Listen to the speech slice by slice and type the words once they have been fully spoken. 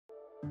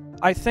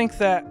I think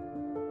that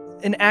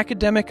an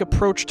academic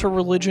approach to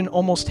religion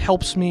almost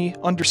helps me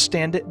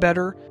understand it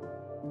better.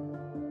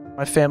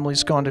 My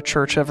family's gone to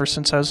church ever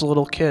since I was a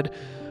little kid,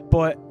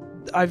 but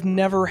I've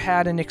never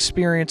had an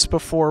experience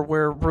before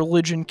where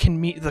religion can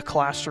meet the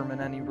classroom in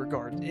any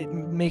regard. It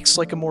makes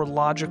like a more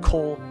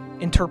logical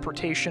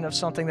interpretation of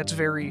something that's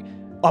very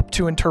up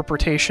to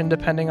interpretation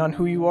depending on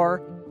who you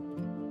are.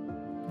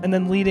 And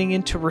then leading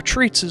into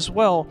retreats as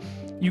well,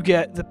 you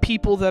get the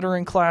people that are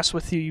in class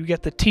with you, you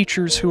get the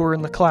teachers who are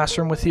in the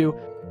classroom with you,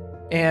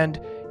 and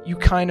you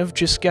kind of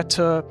just get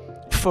to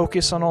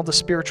focus on all the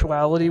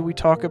spirituality we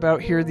talk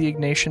about here, the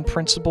Ignatian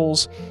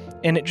principles,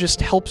 and it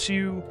just helps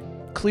you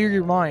clear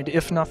your mind,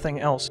 if nothing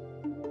else.